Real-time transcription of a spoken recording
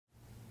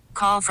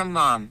call from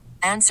mom.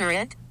 Answer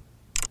it.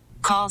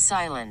 Call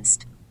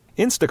silenced.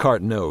 Instacart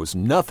knows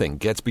nothing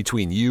gets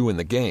between you and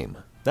the game.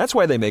 That's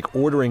why they make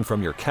ordering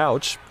from your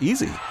couch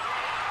easy.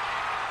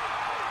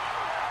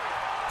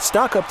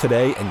 Stock up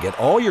today and get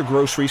all your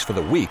groceries for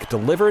the week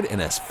delivered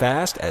in as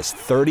fast as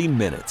 30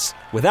 minutes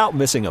without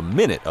missing a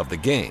minute of the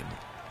game.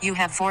 You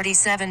have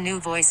 47 new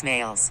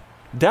voicemails.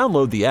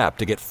 Download the app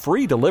to get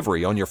free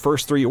delivery on your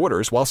first 3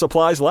 orders while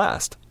supplies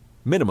last.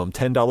 Minimum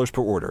 $10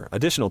 per order.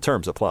 Additional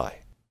terms apply.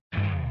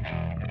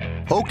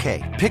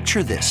 Okay,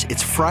 picture this.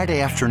 It's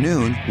Friday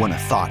afternoon when a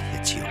thought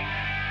hits you.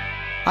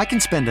 I can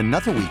spend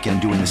another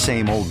weekend doing the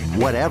same old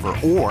whatever,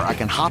 or I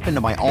can hop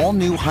into my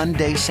all-new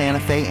Hyundai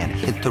Santa Fe and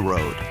hit the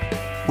road.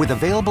 With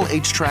available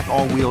H-Track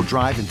all-wheel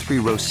drive and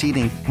 3-row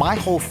seating, my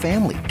whole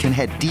family can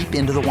head deep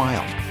into the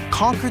wild.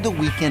 Conquer the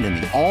weekend in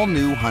the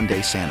all-new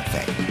Hyundai Santa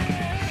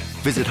Fe.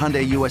 Visit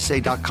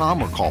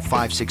HyundaiUSA.com or call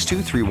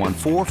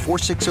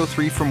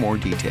 562-314-4603 for more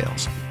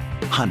details.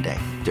 Hyundai,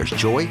 there's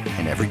joy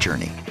in every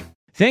journey.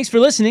 Thanks for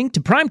listening to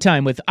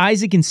Primetime with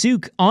Isaac and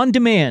Suk on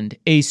Demand,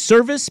 a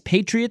Service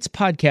Patriots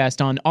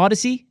podcast on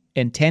Odyssey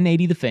and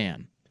 1080 The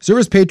Fan.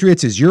 Service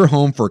Patriots is your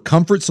home for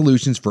comfort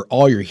solutions for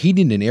all your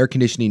heating and air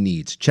conditioning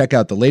needs. Check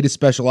out the latest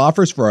special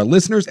offers for our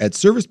listeners at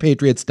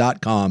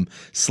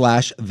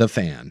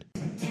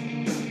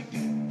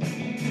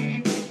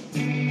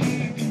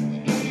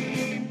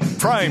servicepatriots.com/thefan.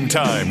 Prime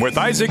Time with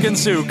Isaac and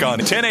Suk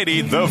on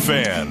 1080 The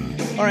Fan.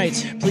 All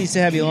right, pleased to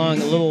have you along.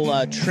 A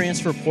little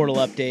transfer portal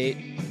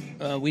update.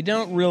 We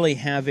don't really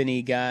have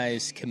any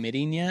guys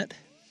committing yet.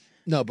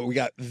 No, but we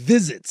got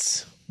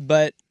visits.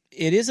 But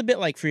it is a bit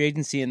like free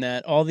agency in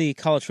that all the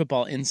college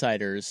football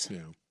insiders,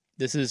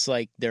 this is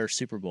like their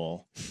Super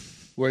Bowl,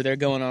 where they're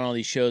going on all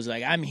these shows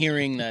like, I'm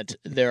hearing that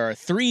there are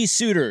 3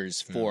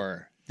 suitors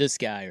for this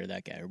guy or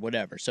that guy or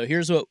whatever. So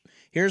here's what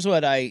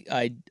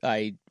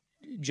I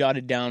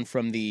jotted down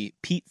from the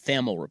Pete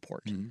Thamel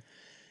report. Mm-hmm.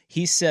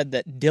 He said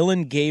that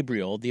Dylan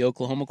Gabriel, the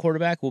Oklahoma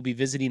quarterback, will be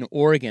visiting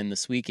Oregon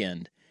this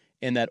weekend,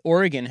 and that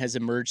Oregon has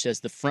emerged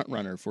as the front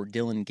runner for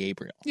Dylan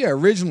Gabriel. Yeah,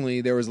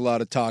 originally there was a lot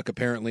of talk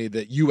apparently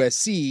that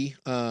USC,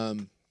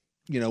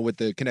 with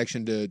the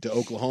connection to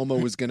Oklahoma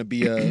was going to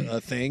be a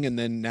thing, and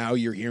then now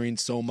you're hearing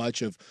so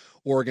much of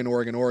Oregon,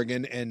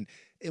 and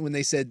when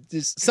they said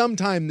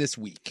sometime this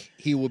week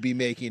he will be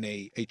making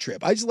a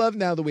trip. I just love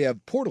now that we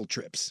have portal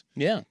trips.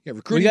 Yeah,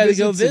 recruiting we got to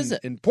visits go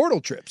visit and portal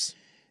trips.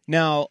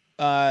 Now,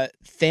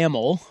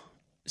 Thamel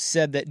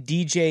said that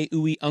DJ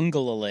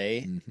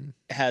Uiagalelei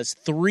has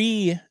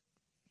 3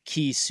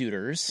 key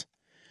suitors.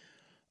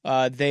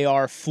 They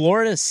are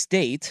Florida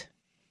State,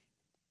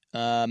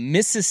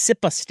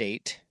 Mississippi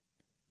State,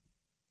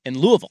 and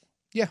Louisville.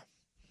 Yeah.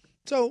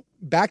 So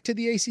back to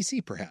the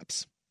ACC,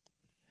 perhaps.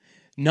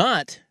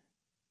 Not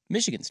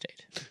Michigan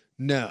State.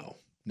 No.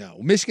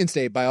 Michigan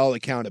State, by all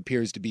account,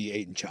 appears to be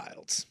Aiden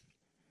Childs.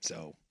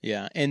 So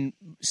yeah, and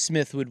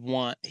Smith would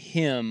want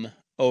him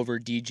over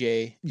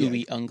DJ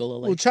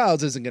Uiagalelei. Well,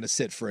 Childs isn't going to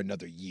sit for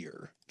another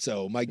year.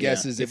 So my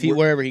guess is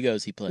wherever he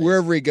goes, he plays.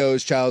 Wherever he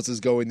goes, Childs is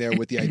going there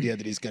with the idea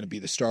that he's going to be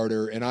the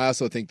starter. And I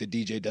also think that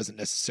DJ doesn't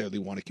necessarily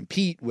want to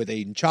compete with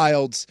Aiden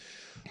Childs.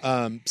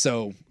 And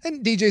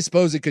DJ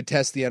suppose it could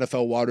test the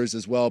NFL waters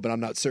as well, but I'm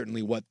not certain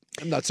what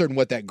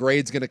that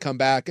grade's going to come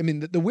back. I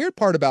mean, the weird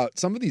part about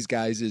some of these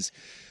guys is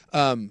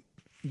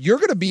you're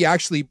going to be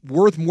actually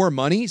worth more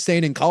money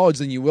staying in college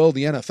than you will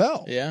the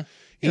NFL. Yeah.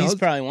 He's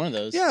probably one of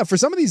those. Yeah, for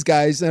some of these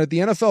guys, the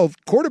NFL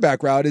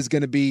quarterback route is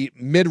going to be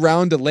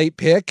mid-round to late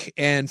pick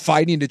and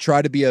fighting to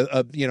try to be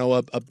a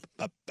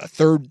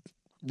third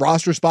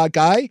roster spot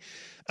guy.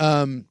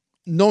 No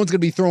one's going to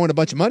be throwing a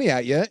bunch of money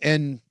at you,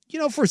 and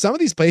for some of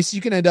these places, you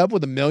can end up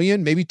with $1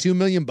 million, maybe $2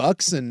 million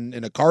and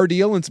a car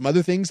deal and some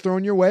other things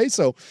thrown your way.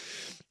 So,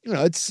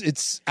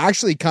 it's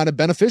actually kind of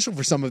beneficial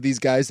for some of these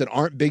guys that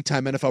aren't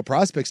big-time NFL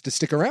prospects to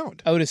stick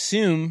around. I would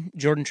assume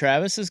Jordan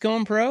Travis is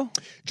going pro?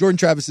 Jordan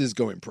Travis is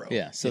going pro.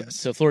 Yeah,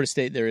 so Florida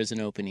State, there is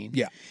an opening.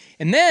 Yeah.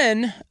 And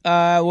then,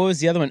 what was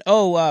the other one?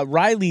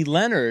 Riley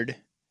Leonard.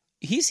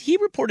 He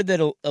reported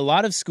that a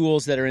lot of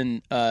schools that are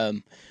in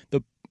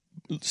the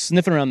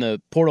sniffing around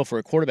the portal for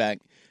a quarterback,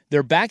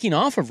 they're backing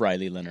off of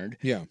Riley Leonard.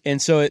 Yeah.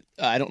 And so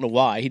I don't know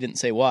why. He didn't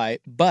say why,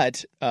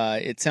 but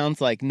it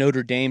sounds like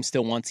Notre Dame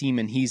still wants him,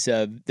 and he's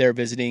there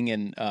visiting,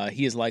 and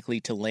he is likely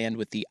to land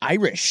with the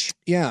Irish.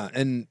 Yeah,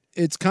 and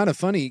it's kind of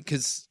funny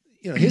because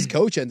his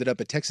coach ended up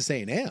at Texas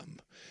A&M.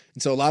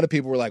 And so a lot of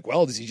people were like,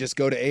 well, does he just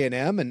go to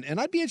A&M? And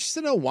I'd be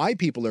interested to know why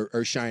people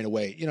are shying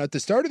away. At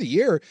the start of the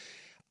year,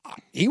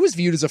 he was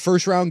viewed as a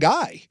first-round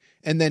guy.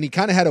 And then he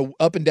kind of had an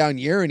up-and-down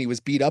year, and he was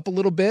beat up a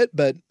little bit,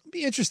 but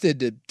be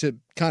interested to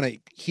kind of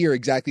hear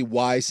exactly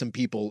why some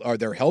people are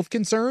there health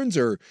concerns,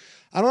 or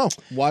I don't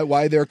know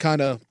why they're kind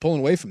of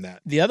pulling away from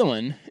that. The other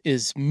one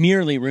is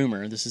merely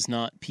rumor. This is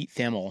not Pete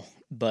Thamel,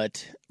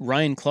 but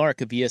Ryan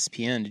Clark of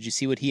ESPN. Did you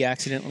see what he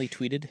accidentally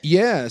tweeted?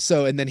 Yeah.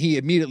 So, and then he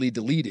immediately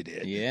deleted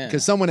it. Yeah.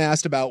 Because someone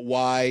asked about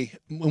why,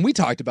 when we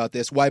talked about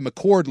this, why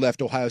McCord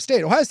left Ohio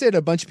State. Ohio State had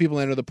a bunch of people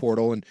enter the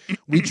portal, and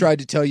we tried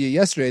to tell you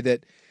yesterday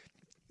that,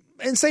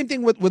 and same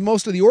thing with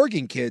most of the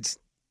Oregon kids,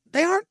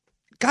 they aren't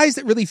guys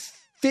that really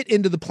fit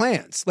into the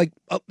plans. Like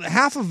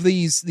half of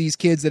these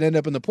kids that end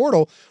up in the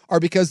portal are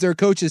because their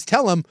coaches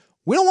tell them,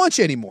 we don't want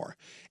you anymore.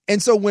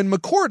 And so when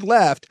McCord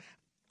left,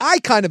 I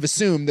kind of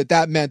assumed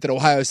that meant that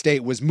Ohio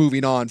State was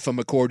moving on from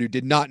McCord, who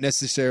did not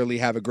necessarily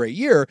have a great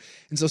year.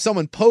 And so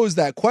someone posed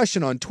that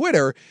question on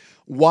Twitter,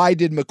 why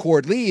did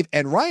McCord leave?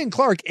 And Ryan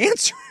Clark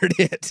answered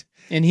it.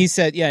 And he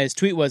said, his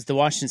tweet was the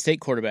Washington State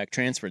quarterback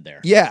transferred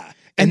there. Yeah.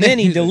 And then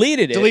he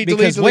deleted it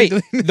because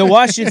the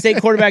Washington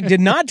State quarterback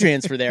did not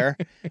transfer there.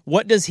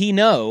 What does he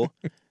know?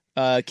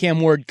 Cam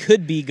Ward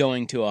could be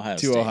going to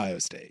Ohio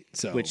State.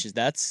 So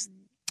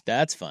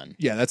that's fun.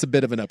 Yeah, that's a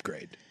bit of an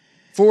upgrade.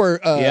 Well,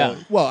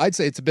 I'd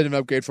say it's a bit of an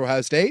upgrade for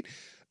Ohio State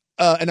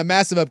and a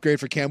massive upgrade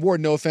for Cam Ward.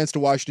 No offense to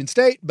Washington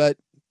State, but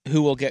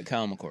who will get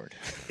Kyle McCord?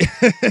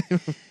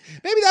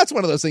 Maybe that's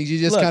one of those things you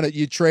just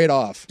you trade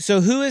off.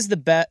 So who is the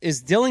bet?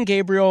 Is Dylan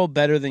Gabriel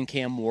better than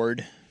Cam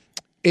Ward?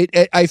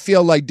 I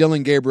feel like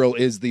Dylan Gabriel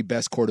is the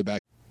best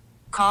quarterback.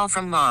 Call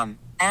from mom.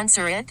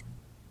 Answer it.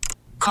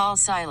 Call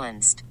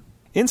silenced.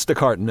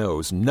 Instacart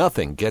knows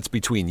nothing gets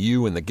between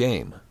you and the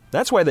game.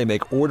 That's why they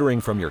make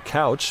ordering from your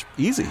couch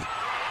easy.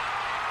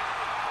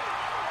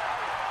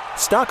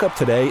 Stock up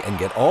today and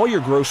get all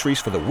your groceries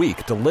for the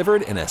week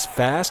delivered in as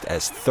fast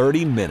as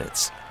 30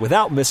 minutes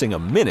without missing a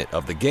minute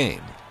of the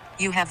game.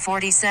 You have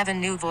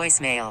 47 new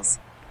voicemails.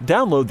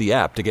 Download the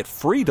app to get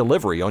free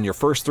delivery on your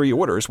first 3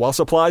 orders while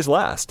supplies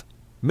last.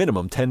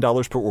 Minimum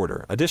 $10 per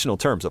order. Additional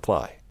terms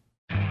apply.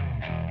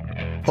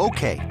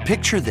 Okay,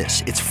 picture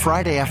this. It's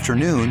Friday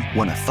afternoon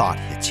when a thought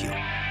hits you.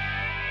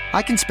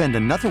 I can spend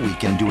another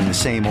weekend doing the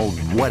same old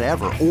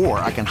whatever, or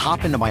I can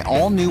hop into my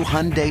all-new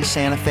Hyundai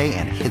Santa Fe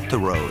and hit the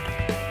road.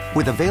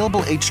 With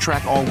available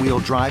H-Track all-wheel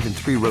drive and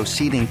 3-row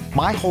seating,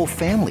 my whole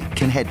family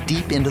can head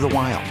deep into the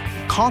wild.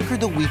 Conquer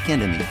the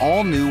weekend in the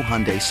all-new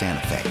Hyundai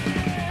Santa Fe.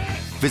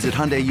 Visit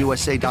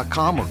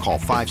HyundaiUSA.com or call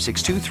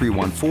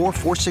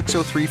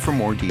 562-314-4603 for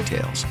more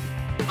details.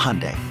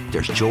 Hyundai,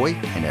 there's joy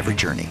in every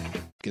journey.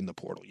 In the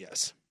portal,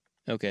 yes.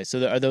 Okay,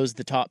 so are those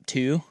the top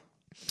 2?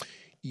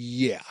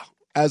 Yeah,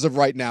 as of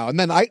right now. And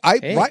then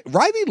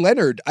Riley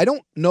Leonard, I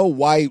don't know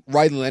why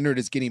Riley Leonard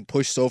is getting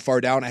pushed so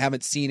far down. I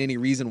haven't seen any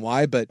reason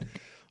why, but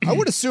I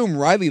would assume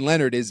Riley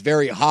Leonard is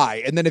very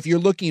high. And then if you're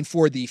looking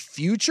for the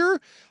future,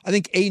 I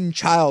think Aiden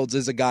Childs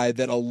is a guy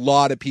that a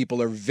lot of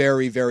people are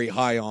very, very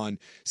high on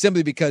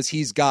simply because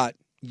he's got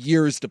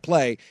years to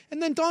play.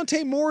 And then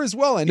Dante Moore as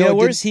well. I know. Yeah,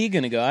 where's he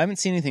going to go? I haven't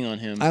seen anything on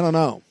him. I don't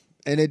know.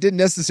 And it didn't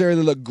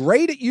necessarily look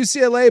great at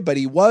UCLA, but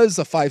he was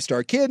a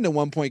 5-star kid and at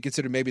one point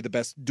considered maybe the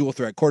best dual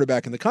threat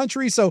quarterback in the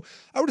country. So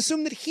I would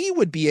assume that he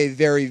would be a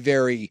very,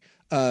 very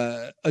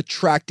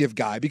attractive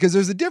guy because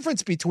there's a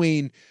difference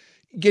between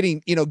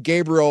getting,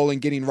 Gabriel and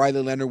getting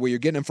Riley Leonard where you're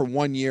getting him for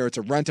 1 year. It's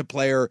a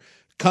rent-a-player,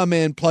 come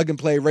in, plug and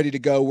play, ready to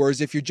go.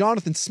 Whereas if you're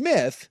Jonathan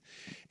Smith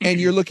and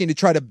you're looking to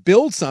try to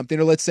build something,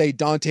 or let's say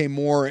Dante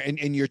Moore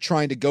and you're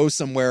trying to go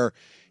somewhere.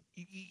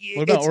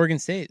 What about Oregon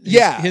State?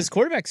 His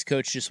quarterback's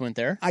coach just went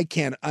there. I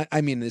can't.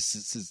 I mean, this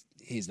is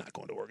he's not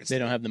going to Oregon State. They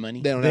don't have the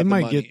money. They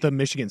might get the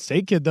Michigan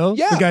State kid though.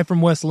 Yeah, the guy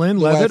from West Linn,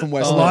 Levitt. A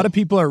lot of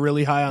people are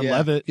really high on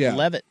Levitt. Yeah,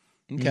 Levitt.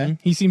 Okay, mm-hmm.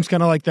 He seems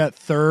kind of like that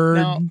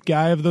third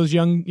guy of those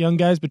young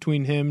guys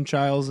between him,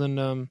 Childs,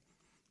 and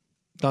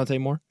Dante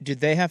Moore. Did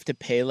they have to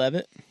pay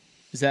Levitt?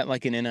 Is that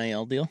like an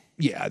NIL deal?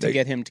 Yeah, to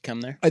get him to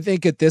come there. I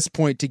think at this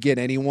point, to get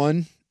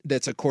anyone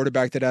that's a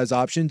quarterback that has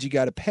options, you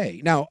got to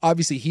pay. Now,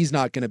 obviously, he's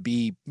not going to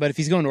be. But if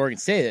he's going to Oregon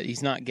State,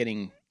 he's not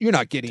getting. You're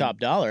not getting top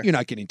dollar. You're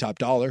not getting top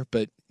dollar,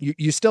 but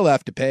you still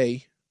have to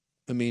pay.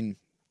 I mean,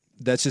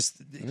 that's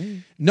just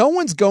no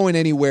one's going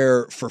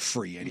anywhere for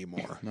free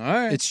anymore. All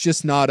right, it's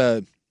just not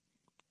a.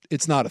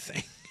 It's not a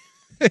thing.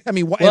 I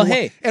mean,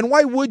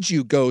 why would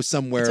you go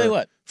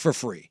somewhere for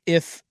free?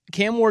 If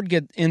Cam Ward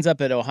ends up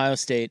at Ohio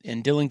State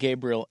and Dylan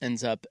Gabriel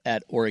ends up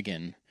at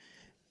Oregon,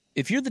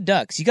 if you're the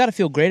Ducks, you got to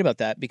feel great about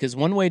that because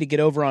one way to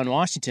get over on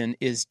Washington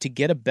is to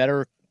get a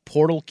better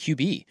portal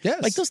QB.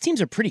 Yes. Like those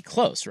teams are pretty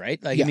close, right?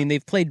 I mean,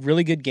 they've played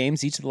really good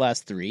games each of the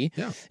last 3.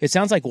 Yeah. It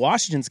sounds like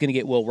Washington's going to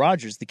get Will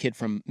Rogers, the kid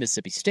from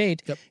Mississippi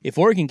State. Yep. If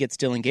Oregon gets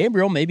Dylan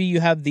Gabriel, maybe you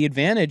have the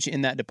advantage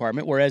in that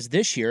department, whereas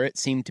this year it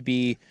seemed to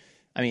be,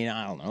 I mean,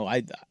 I don't know.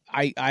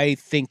 I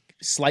think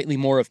slightly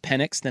more of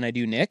Penix than I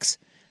do Nix.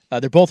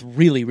 They're both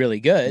really,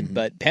 really good,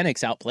 but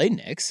Penix outplayed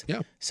Nix.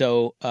 Yeah.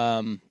 So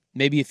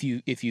maybe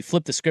if you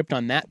flip the script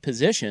on that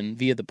position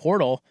via the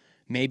portal,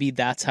 maybe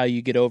that's how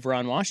you get over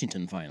on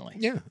Washington finally.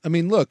 Yeah. I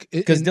mean, look.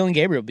 Because Dylan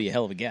Gabriel would be a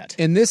hell of a get.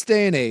 In this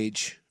day and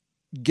age,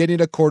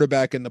 getting a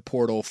quarterback in the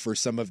portal for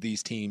some of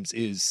these teams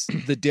is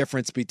the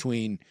difference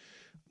between...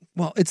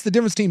 Well, it's the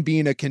difference between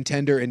being a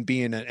contender and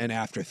being an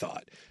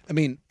afterthought. I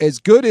mean, as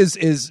good as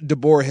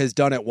DeBoer has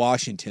done at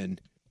Washington,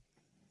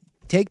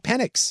 take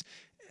Penix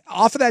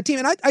off of that team.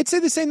 And I'd say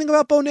the same thing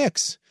about Bo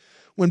Nix.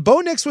 When Bo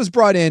Nix was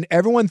brought in,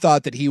 everyone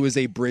thought that he was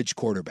a bridge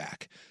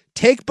quarterback.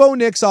 Take Bo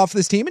Nix off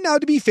this team. And now,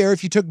 to be fair,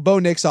 if you took Bo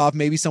Nix off,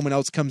 maybe someone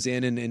else comes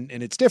in and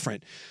it's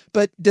different.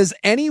 But does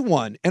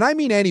anyone, and I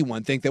mean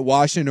anyone, think that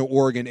Washington or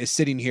Oregon is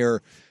sitting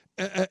here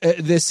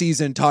this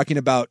season talking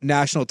about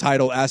national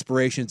title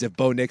aspirations if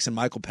Bo Nix and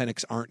Michael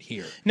Penix aren't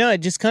here. No, it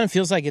just kind of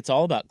feels like it's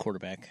all about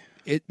quarterback.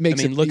 It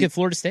makes look at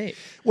Florida State.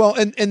 Well,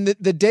 and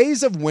the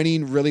days of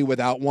winning really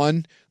without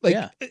one, like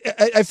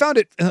I found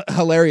it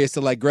hilarious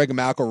that like Greg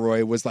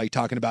McElroy was like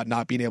talking about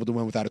not being able to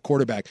win without a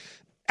quarterback.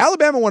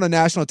 Alabama won a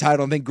national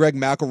title. I think Greg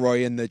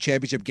McElroy in the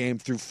championship game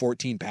threw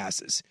 14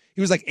 passes.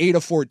 He was like 8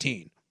 of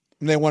 14,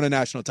 and they won a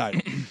national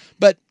title.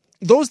 But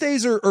those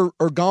days are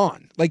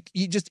gone. Like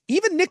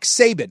even Nick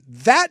Saban,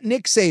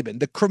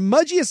 the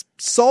curmudgeonest,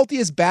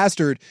 saltiest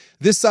bastard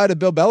this side of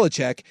Bill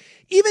Belichick,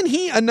 even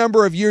he a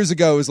number of years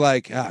ago was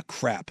like,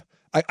 crap,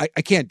 I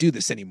can't do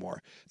this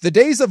anymore. The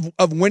days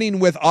of winning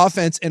with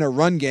offense in a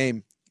run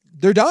game,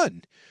 they're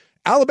done.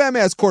 Alabama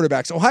has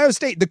quarterbacks. Ohio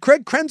State, the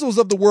Craig Krenzels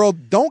of the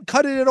world don't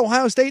cut it at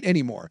Ohio State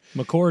anymore.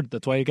 McCord,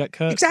 that's why he got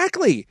cut.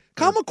 Exactly.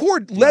 Kyle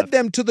McCord led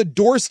them to the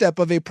doorstep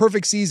of a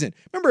perfect season.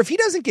 Remember, if he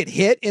doesn't get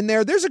hit in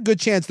there, there's a good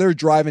chance they're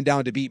driving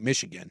down to beat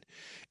Michigan.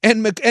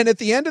 And at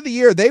the end of the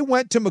year, they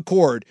went to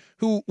McCord,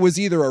 who was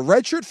either a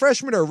redshirt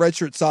freshman or a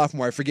redshirt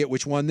sophomore. I forget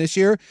which one this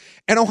year.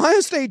 And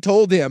Ohio State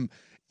told him,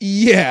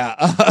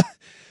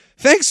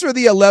 thanks for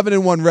the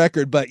 11-1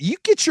 record, but you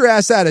get your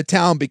ass out of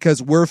town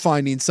because we're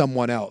finding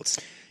someone else.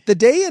 The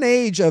day and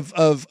age of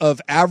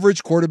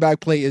average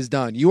quarterback play is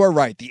done. You are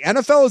right. The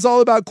NFL is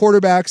all about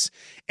quarterbacks,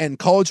 and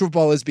college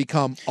football has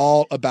become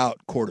all about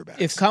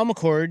quarterbacks. If Kyle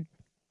McCord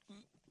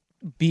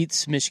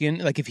beats Michigan,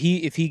 like if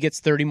he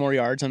gets 30 more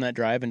yards on that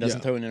drive and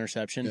doesn't throw an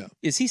interception,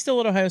 is he still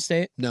at Ohio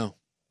State? No.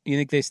 You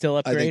think they still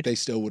upgrade? I think they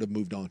still would have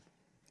moved on.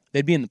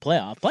 They'd be in the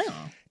playoff.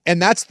 And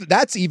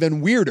that's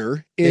even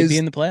weirder. They'd be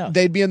in the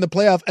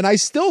playoff. And I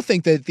still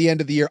think that at the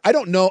end of the year, I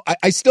don't know.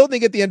 I still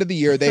think at the end of the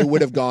year, they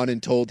would have gone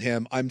and told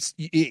him,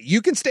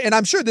 you can stay. And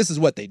I'm sure this is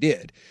what they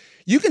did.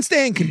 You can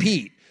stay and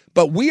compete,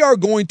 but we are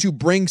going to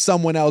bring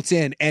someone else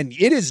in, and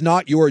it is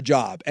not your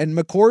job. And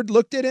McCord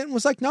looked at it and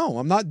was like, no,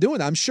 I'm not doing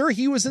that. I'm sure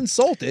he was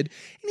insulted,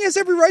 and he has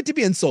every right to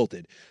be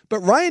insulted.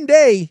 But Ryan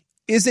Day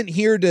isn't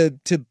here to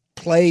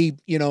play,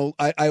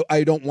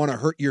 I don't want to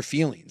hurt your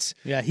feelings.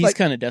 Yeah, he's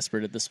kind of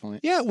desperate at this point.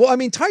 Yeah, well, I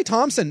mean, Ty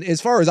Thompson,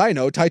 as far as I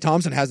know, Ty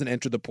Thompson hasn't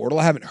entered the portal.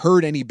 I haven't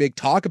heard any big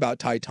talk about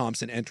Ty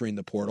Thompson entering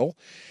the portal.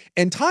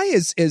 And Ty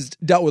has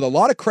dealt with a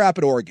lot of crap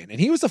at Oregon. And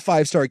he was a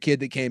 5-star kid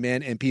that came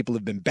in, and people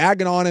have been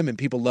bagging on him, and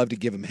people love to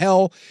give him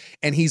hell.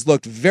 And he's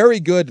looked very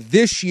good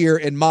this year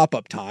in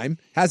mop-up time.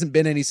 Hasn't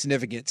been any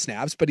significant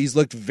snaps, but he's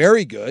looked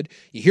very good.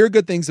 You hear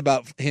good things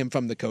about him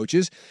from the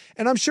coaches.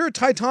 And I'm sure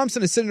Ty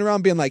Thompson is sitting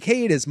around being like,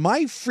 hey, it is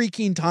my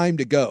freaking time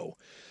to go.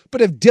 But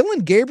if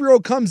Dylan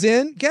Gabriel comes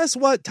in, guess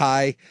what,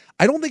 Ty?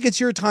 I don't think it's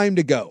your time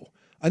to go.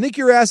 I think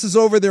your ass is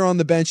over there on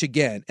the bench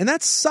again. And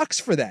that sucks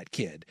for that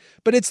kid.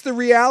 But it's the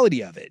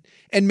reality of it.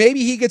 And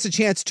maybe he gets a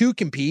chance to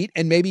compete,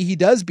 and maybe he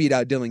does beat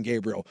out Dylan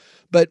Gabriel.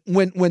 But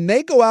when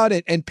they go out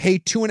and pay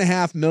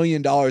 $2.5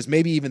 million,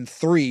 maybe even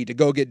 $3 million to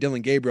go get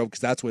Dylan Gabriel, because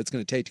that's what it's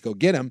going to take to go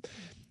get him,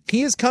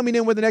 he is coming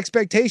in with an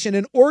expectation,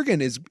 and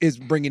Oregon is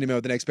bringing him in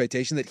with an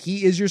expectation that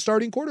he is your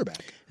starting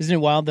quarterback. Isn't it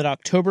wild that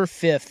October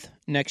 5th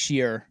next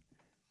year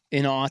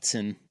in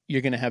Autzen,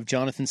 you're going to have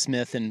Jonathan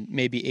Smith and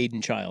maybe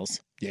Aiden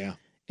Childs? Yeah.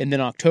 And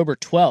then October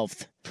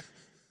 12th,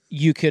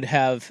 you could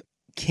have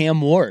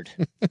Cam Ward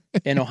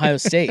in Ohio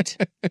State.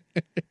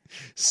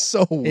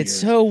 So weird. It's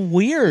so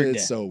weird.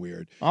 It's so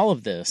weird. All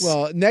of this.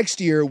 Well,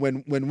 next year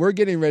when we're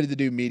getting ready to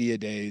do media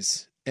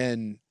days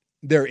and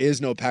there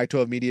is no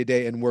Pac-12 media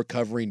day and we're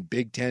covering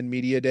Big Ten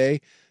media day,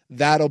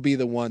 that'll be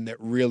the one that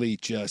really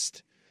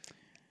just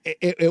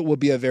it will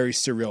be a very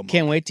surreal moment.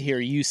 Can't wait to hear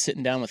you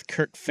sitting down with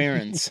Kirk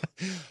Ferentz.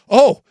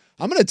 Oh,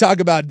 I'm going to talk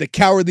about the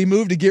cowardly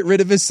move to get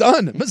rid of his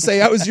son. I'm going to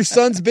say I was your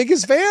son's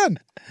biggest fan.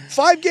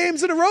 5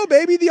 games in a row,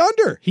 baby, the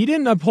under. He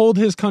didn't uphold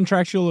his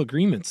contractual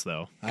agreements,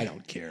 though. I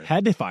don't care.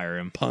 Had to fire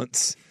him.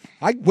 Punts.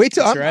 I wait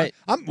till that's right.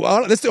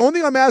 Well, that's the only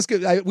thing I'm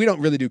asking. We don't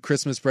really do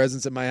Christmas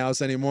presents at my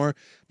house anymore,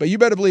 but you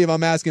better believe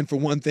I'm asking for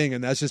one thing,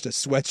 and that's just a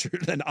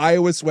sweatshirt, an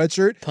Iowa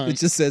sweatshirt that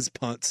just says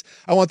punts.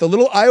 I want the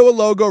little Iowa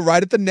logo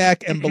right at the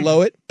neck, and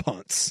below it,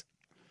 punts.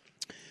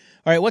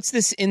 All right, what's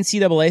this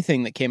NCAA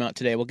thing that came out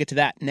today? We'll get to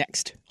that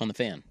next on The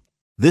Fan.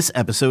 This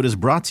episode is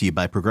brought to you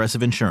by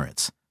Progressive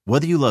Insurance.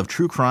 Whether you love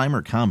true crime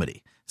or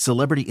comedy,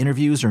 celebrity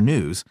interviews or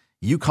news,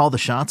 you call the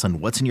shots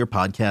on what's in your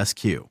podcast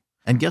queue.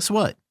 And guess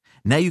what?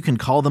 Now you can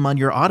call them on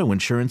your auto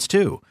insurance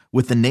too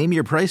with the Name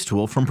Your Price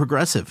tool from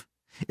Progressive.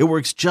 It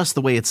works just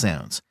the way it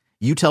sounds.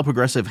 You tell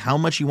Progressive how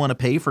much you want to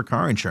pay for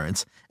car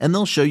insurance, and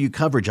they'll show you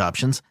coverage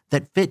options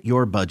that fit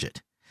your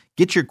budget.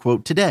 Get your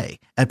quote today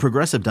at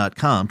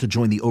Progressive.com to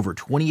join the over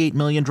 28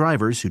 million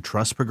drivers who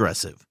trust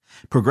Progressive.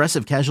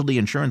 Progressive Casualty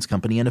Insurance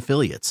Company and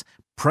Affiliates.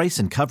 Price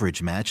and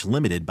coverage match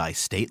limited by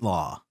state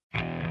law.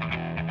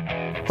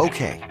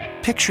 Okay,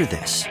 picture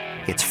this.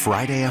 It's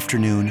Friday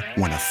afternoon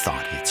when a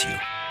thought hits you.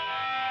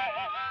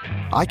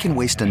 I can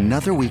waste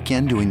another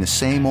weekend doing the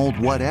same old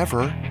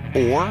whatever,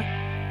 or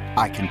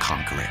I can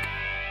conquer it.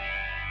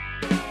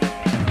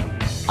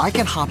 I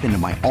can hop into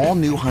my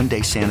all-new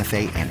Hyundai Santa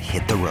Fe and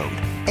hit the road.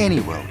 Any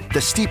road.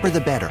 The steeper,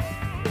 the better.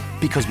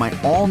 Because my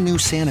all-new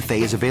Santa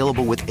Fe is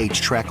available with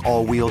H-Track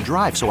all-wheel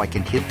drive, so I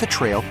can hit the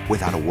trail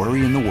without a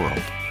worry in the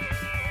world.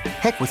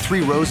 Heck, with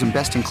 3 rows and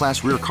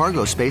best-in-class rear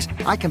cargo space,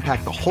 I can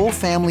pack the whole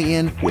family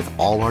in with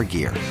all our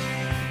gear.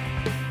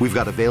 We've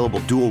got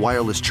available dual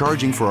wireless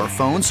charging for our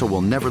phones, so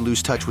we'll never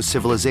lose touch with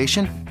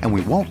civilization, and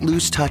we won't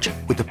lose touch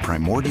with the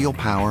primordial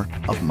power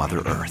of Mother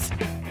Earth.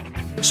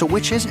 So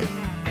which is it?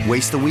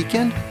 Waste the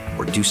weekend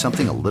or do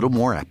something a little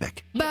more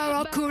epic?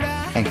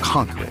 And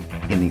conquer it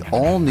in the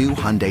all-new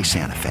Hyundai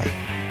Santa Fe.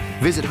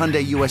 Visit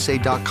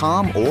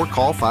HyundaiUSA.com or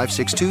call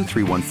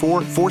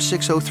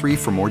 562-314-4603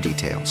 for more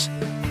details.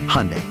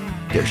 Hyundai,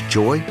 there's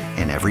joy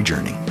in every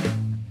journey.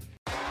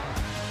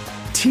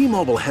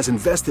 T-Mobile has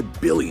invested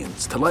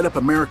billions to light up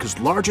America's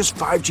largest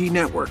 5G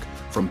network,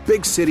 from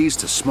big cities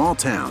to small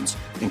towns,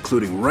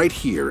 including right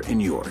here in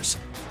yours.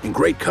 And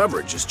great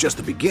coverage is just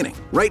the beginning.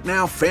 Right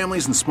now,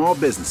 families and small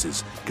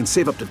businesses can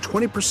save up to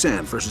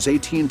 20% versus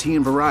AT&T and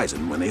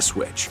Verizon when they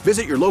switch.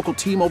 Visit your local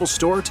T-Mobile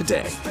store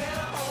today.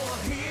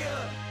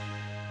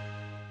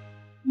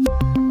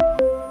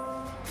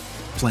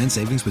 Plan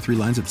savings with 3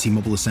 lines of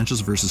T-Mobile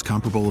Essentials versus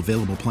comparable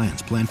available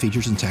plans. Plan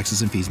features and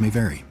taxes and fees may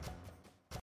vary.